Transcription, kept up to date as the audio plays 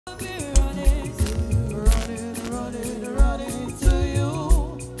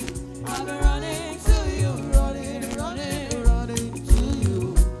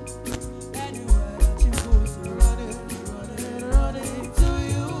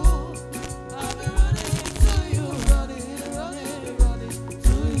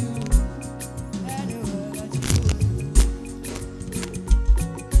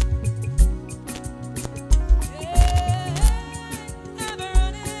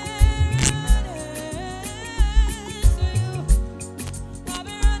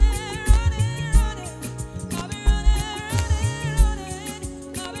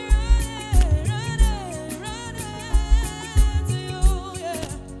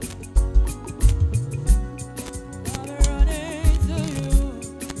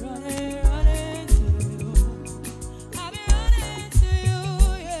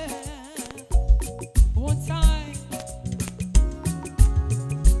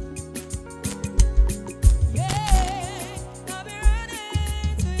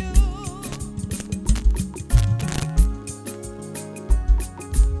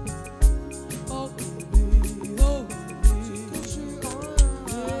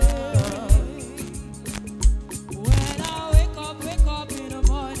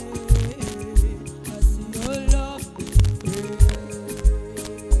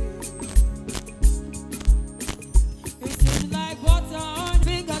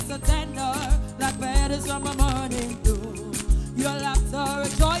rise from the morning dew. Your laughter a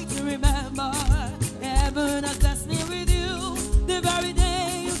joy to remember. Heaven has blessed me with you. The very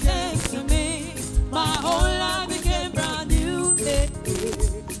day you came to me, my whole life became brand new.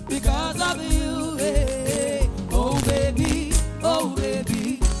 Because of you. Oh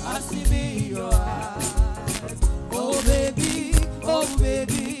baby, I see me in your eyes. Oh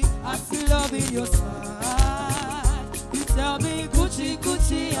baby, I see love in your smile. You tell me Gucci,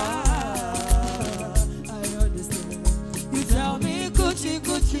 Gucci, I understand. You tell me Gucci,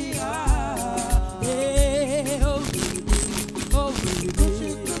 Gucci, hey, oh baby, Gucci,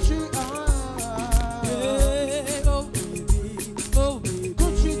 Gucci, hey, oh baby,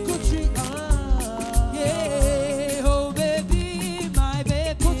 Gucci, Gucci, yeah, oh baby, my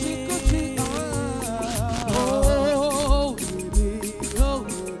baby, Gucci, Gucci, oh baby,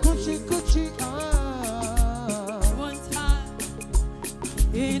 Gucci, Gucci, one time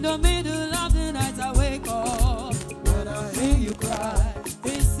in the middle of the night I wake up when I hear you cry.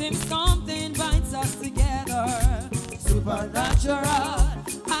 It seems something binds us together, supernatural.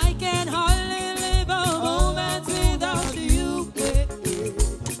 I can hardly live a moment without you,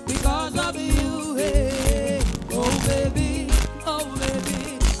 because of you. Oh baby,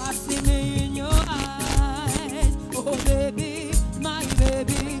 I see me in your eyes. Oh baby, my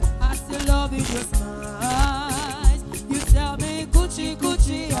baby, I still love in your smiles. You tell me Gucci,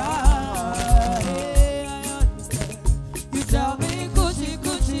 Gucci, hey, I understand. You tell me Gucci,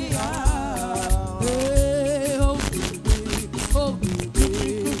 Gucci, hey, oh baby,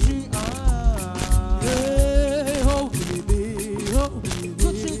 Gucci, hey, oh baby,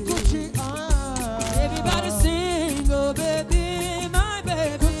 Gucci, Gucci, everybody sing, oh baby, my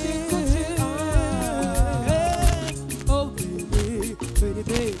baby, Gucci, hey, oh baby,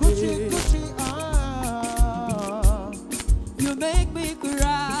 Gucci, Gucci, you make me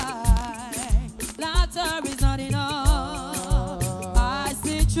cry. Laughter is not enough. I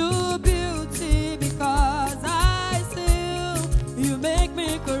see true beauty because I see you. You make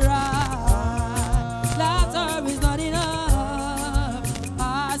me cry. Laughter is not enough.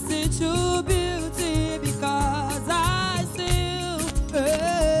 I see true beauty because I see you.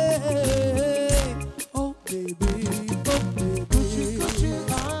 Hey, oh baby, Gucci, Gucci,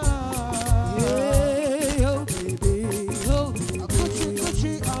 yeah, oh baby, Gucci,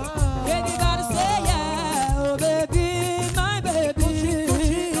 Gucci, everybody say yeah.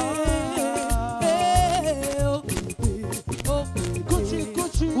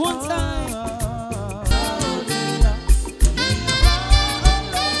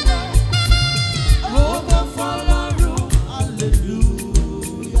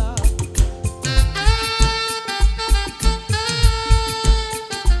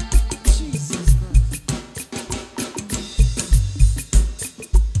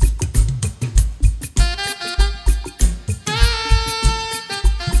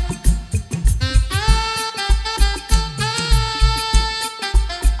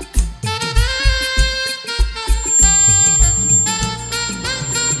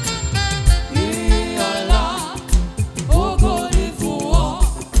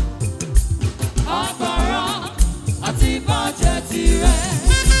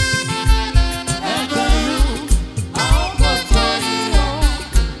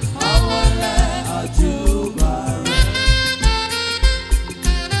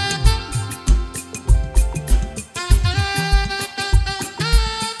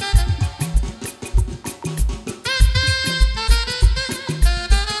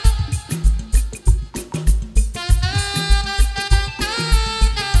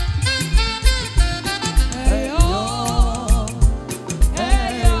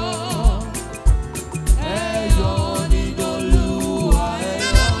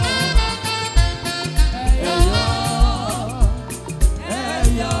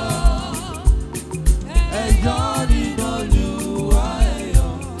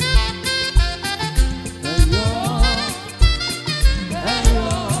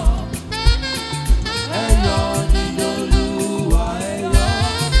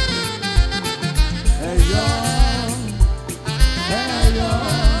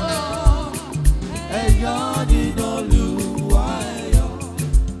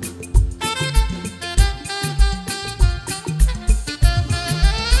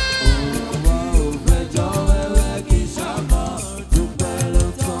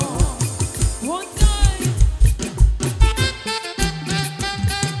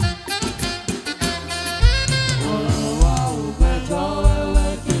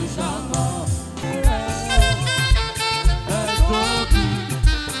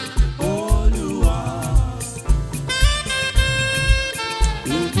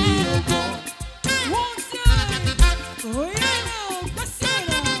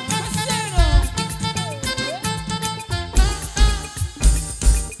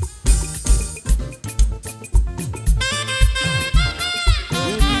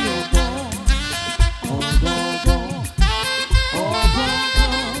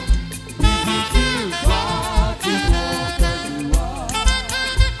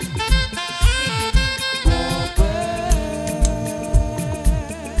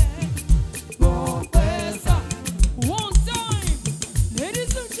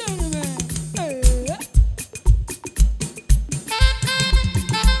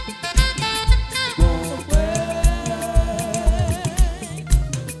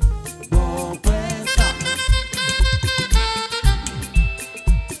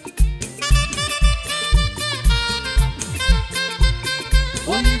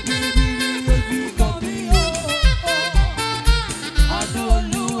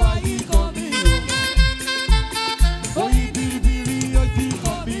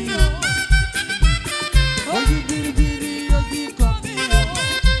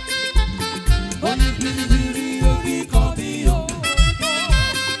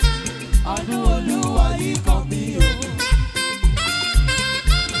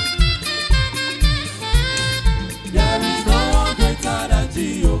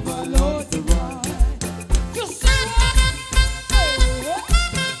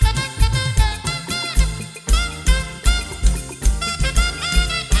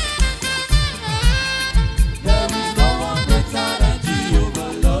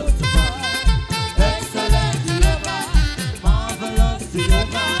 See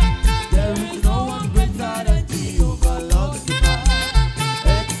you,